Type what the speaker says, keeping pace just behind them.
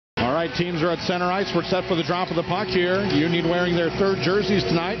right, teams are at center ice. We're set for the drop of the puck here. Union wearing their third jerseys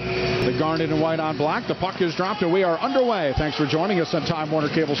tonight. The garnet and white on black. The puck is dropped and we are underway. Thanks for joining us on Time Warner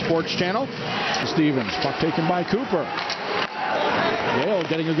Cable Sports Channel. Stevens, puck taken by Cooper. Yale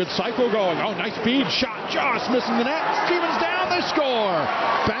getting a good cycle going. Oh, nice speed shot. Just missing the net. Stevens down. They score.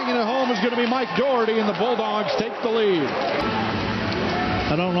 Banging it home is going to be Mike Doherty, and the Bulldogs take the lead.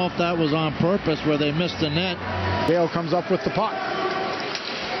 I don't know if that was on purpose where they missed the net. Yale comes up with the puck.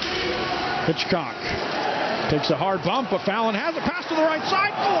 Hitchcock takes a hard bump, but Fallon has it. Pass to the right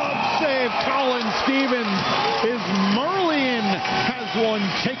side. Glove save. Colin Stevens. His Merlion has one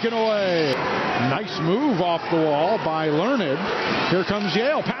taken away. Nice move off the wall by Learned. Here comes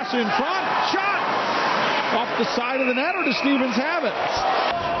Yale. Pass in front. Shot off the side of the net, or does Stevens have it?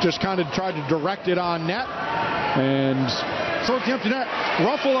 Just kind of tried to direct it on net. And towards the empty net.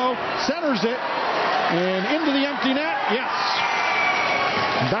 Ruffalo centers it. And into the empty net. Yes.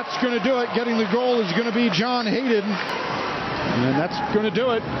 That's going to do it. Getting the goal is going to be John Hayden. And that's going to do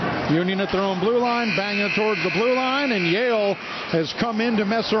it. Union at their own blue line, banging it towards the blue line. And Yale has come into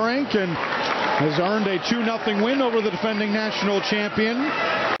Messa Rink and has earned a 2-0 win over the defending national champion.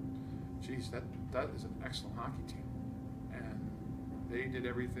 Geez, that is an excellent hockey team. And they did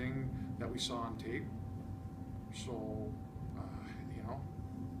everything that we saw on tape. So, you know,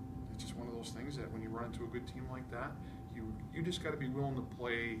 it's just one of those things that when you run into a good team like that, you just got to be willing to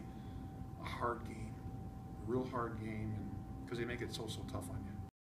play a hard game, a real hard game, because they make it so tough on you.